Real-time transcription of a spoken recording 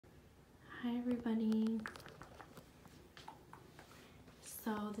Hi everybody.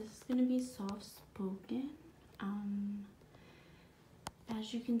 So this is gonna be soft spoken.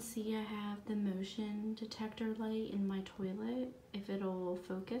 As you can see, I have the motion detector light in my toilet. If it'll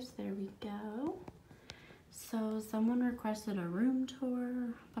focus, there we go. So someone requested a room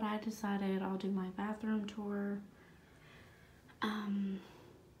tour, but I decided I'll do my bathroom tour.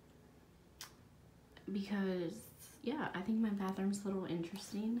 Because yeah, I think my bathroom's a little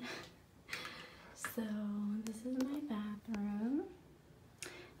interesting. So this is my bathroom,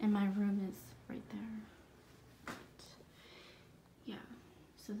 and my room is right there. But yeah,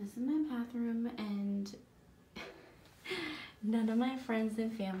 so this is my bathroom, and none of my friends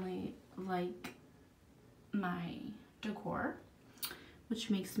and family like my decor, which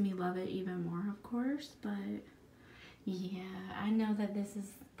makes me love it even more, of course. But yeah, I know that this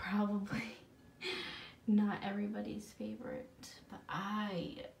is probably not everybody's favorite, but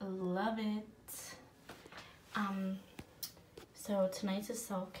I love it. So tonight's a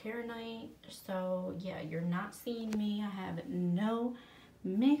self-care night, so yeah, you're not seeing me. I have no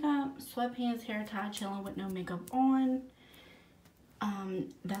makeup, sweatpants, hair tied, chilling with no makeup on.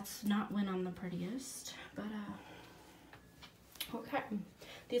 That's not when I'm the prettiest, but okay.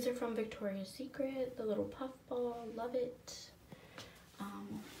 These are from Victoria's Secret, the little puff ball, love it.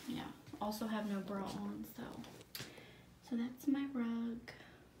 Yeah, also have no bra on, so that's my rug.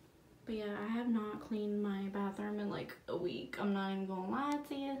 But yeah, I have not cleaned my bathroom in like a week. I'm not even gonna lie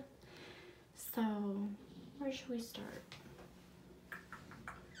to you. So where should we start?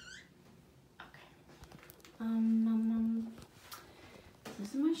 Okay. This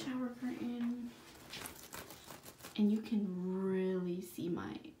is my shower curtain, and you can really see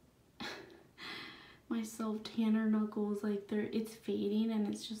my self tanner knuckles. Like it's fading, and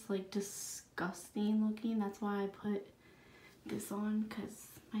it's just like disgusting looking. That's why I put this on, because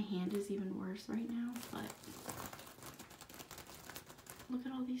my hand is even worse right now. But look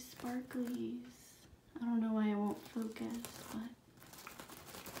at all these sparklies. I don't know why it won't focus, but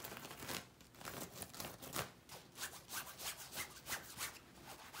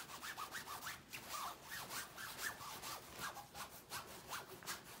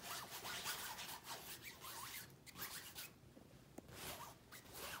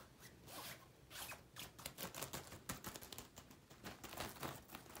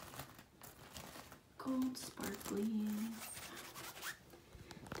gold sparklies.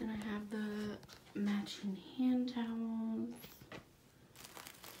 Then I have the matching hand towels,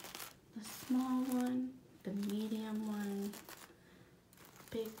 the small one, the medium one,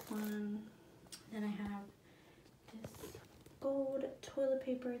 big one. Then I have this gold toilet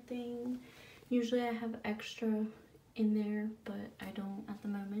paper thing. Usually I have extra in there, but I don't at the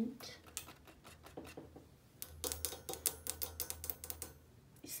moment.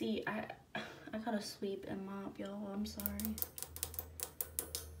 See, I gotta sweep and mop, y'all. I'm sorry.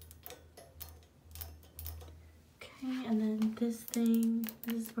 Okay, and then this thing,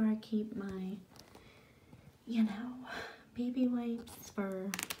 this is where I keep my, you know, baby wipes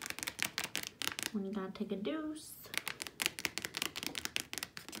for when you gotta take a deuce.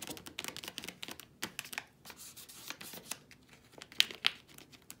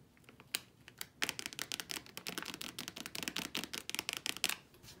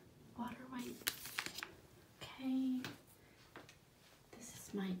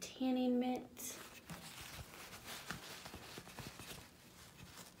 My tanning mitt.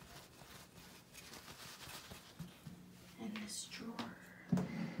 And this drawer.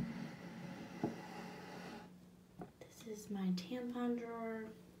 This is my tampon drawer.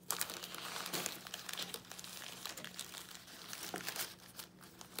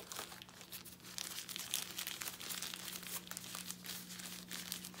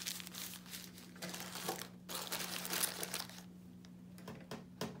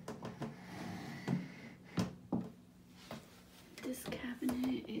 This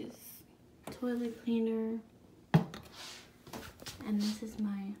cabinet is toilet cleaner, and this is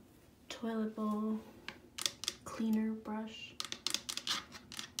my toilet bowl cleaner brush.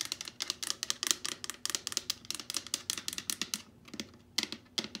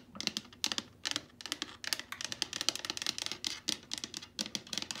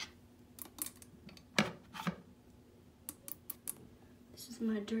 This is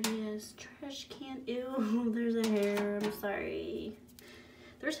my dirty ass trash can. Ew, there's a hair. I'm sorry.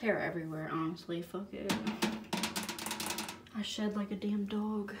 There's hair everywhere, honestly. Fuck it. I shed like a damn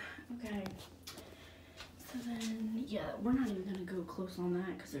dog. Okay. So then, yeah, we're not even gonna go close on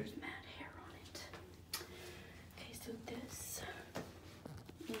that because there's mad hair on it. Okay, so this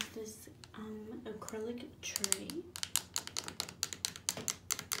is this acrylic tray.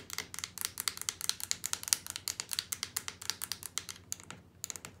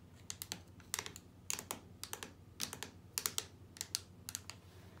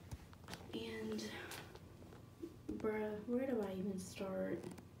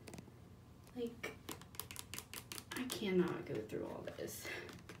 cannot go through all this.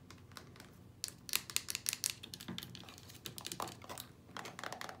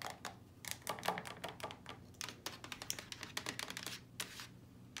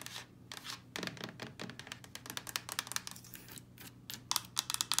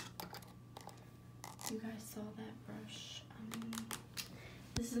 You guys saw that brush.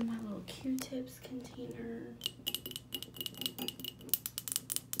 This is my little Q-tips container.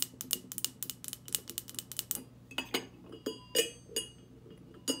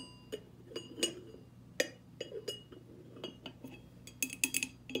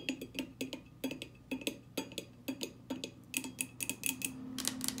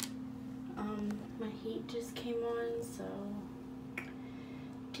 My heat just came on, so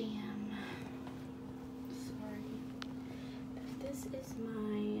damn. Sorry. This is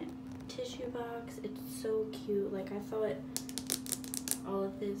my tissue box. It's so cute. Like, I thought all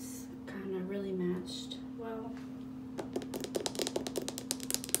of this kind of really matched well.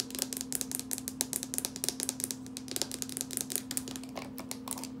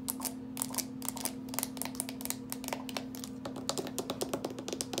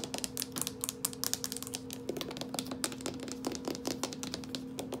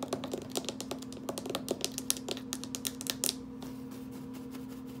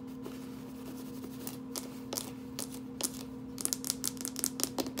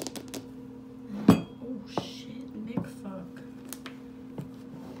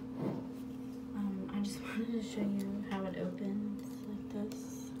 To show you how it opens like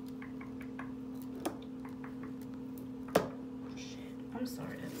this. Shit, I'm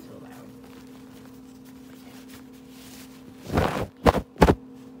sorry that's so loud.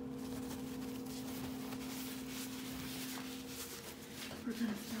 We're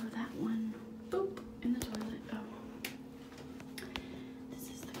gonna throw that one, boop, in the toilet. Oh, this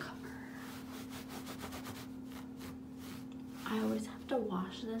is the cover. I always have to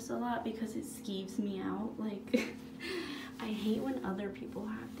wash this a lot because it skeeves me out. Like, I hate when other people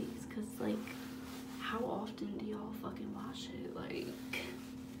have these because, like, how often do y'all fucking wash it? Like,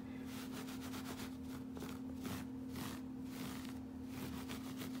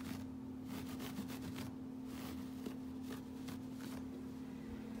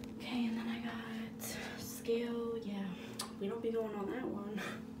 okay, and then I got scale. Yeah, we don't be going on that one.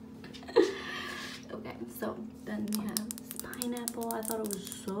 Okay, so then we have pineapple. I thought it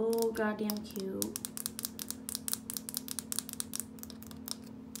was so goddamn cute.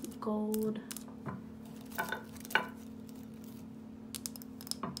 Gold.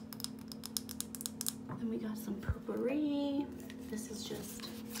 Then we got some potpourri. This is just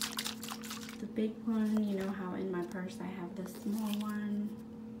the big one. You know how in my purse I have this small one.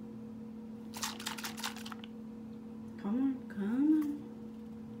 Come on, come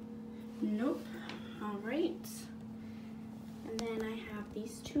on. Nope. All right. And then I have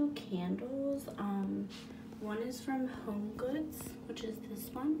these two candles. One is from Home Goods, which is this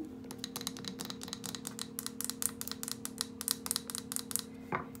one.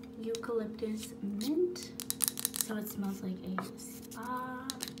 Eucalyptus mint. So it smells like a spa.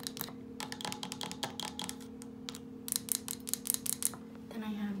 Then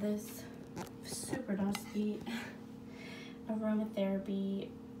I have this super dusty aromatherapy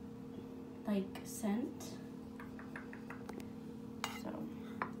like scent.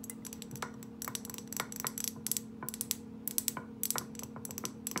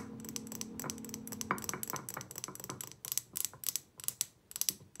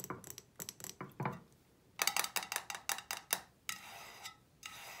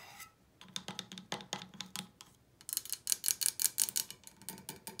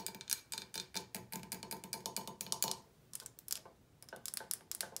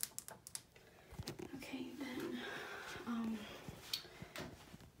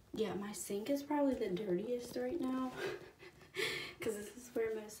 Yeah, my sink is probably the dirtiest right now because this is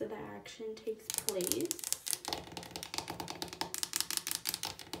where most of the action takes place.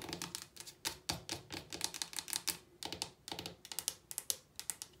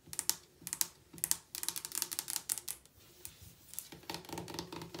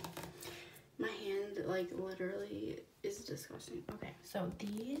 My hand, like, literally is disgusting. Okay, so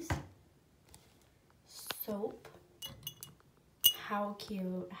these soap. How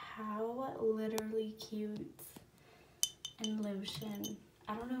cute, how literally cute, and lotion.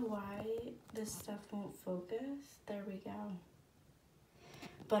 I don't know why this stuff won't focus. There we go.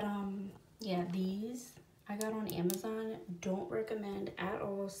 But yeah, these I got on Amazon. Don't recommend at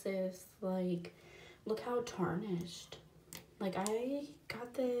all, sis. Like, look how tarnished. Like, I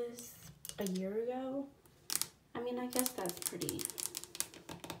got this a year ago. I mean, I guess that's pretty,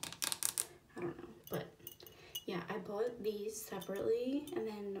 I don't know, but yeah, I bought these separately and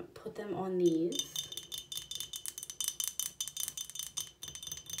then put them on these.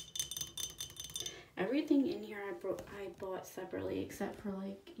 Everything in here I bought separately except for,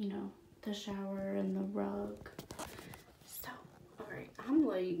 like, you know, the shower and the rug. So, alright, I'm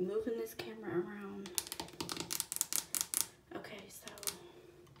like moving this camera around. Okay, so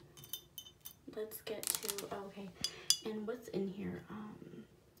let's get to, okay, and what's in here?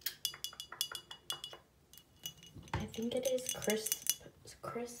 I think it is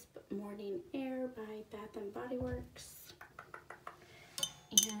Crisp Morning Air by Bath and Body Works.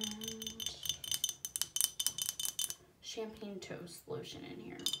 And champagne toast lotion in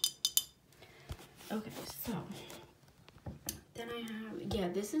here. Okay, so then I have, yeah,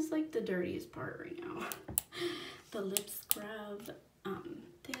 this is like the dirtiest part right now. The lip scrub.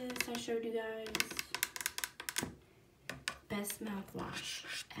 This I showed you guys. Best mouthwash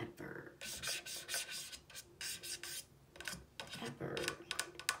ever. Ever.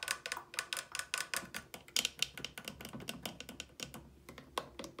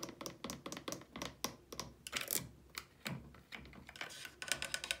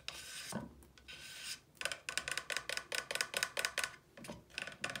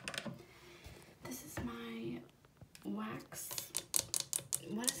 This is my wax,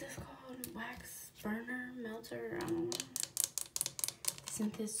 what is this called? Wax burner melter, I don't know.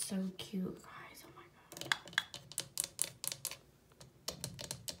 Isn't this so cute?